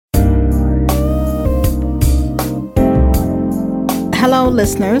Hello,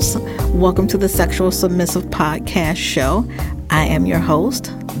 listeners. Welcome to the Sexual Submissive podcast show. I am your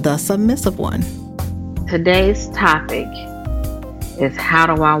host, the Submissive One. Today's topic is how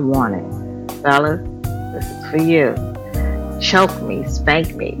do I want it? Fellas, this is for you. Choke me,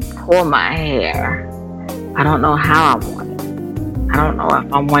 spank me, pull my hair. I don't know how I want it. I don't know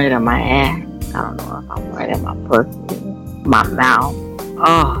if I want it in my ass. I don't know if I want it in my pussy, my mouth.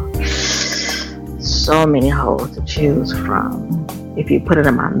 Oh, so many holes to choose from. If you put it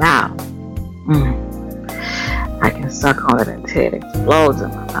in my mouth, I can suck on it until it explodes in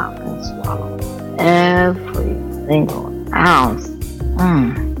my mouth and swallow every single ounce.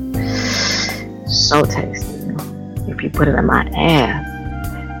 So tasty. If you put it in my ass,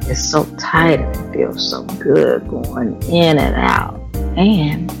 it's so tight and it feels so good going in and out.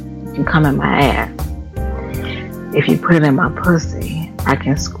 And you can come in my ass. If you put it in my pussy, I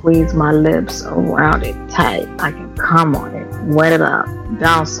can squeeze my lips around it tight. I can come on it, wet it up,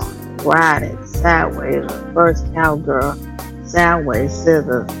 bounce on it, ride it, sideways, reverse cowgirl, sideways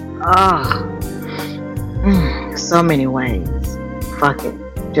scissors. So many ways. Fuck it.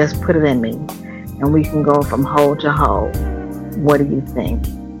 Just put it in me, and we can go from hole to hole. What do you think?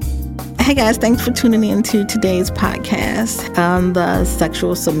 Hey guys, thanks for tuning in to today's podcast on the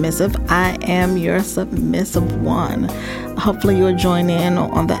Sexual Submissive. I am your Submissive One. Hopefully you'll join in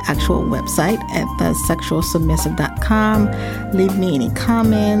on the actual website at thesexualsubmissive.com. Leave me any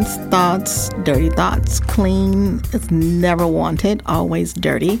comments, thoughts, dirty thoughts, clean. It's never wanted, always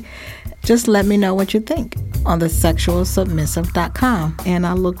dirty. Just let me know what you think on thesexualsubmissive.com. And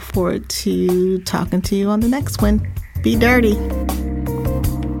I look forward to talking to you on the next one. Be dirty.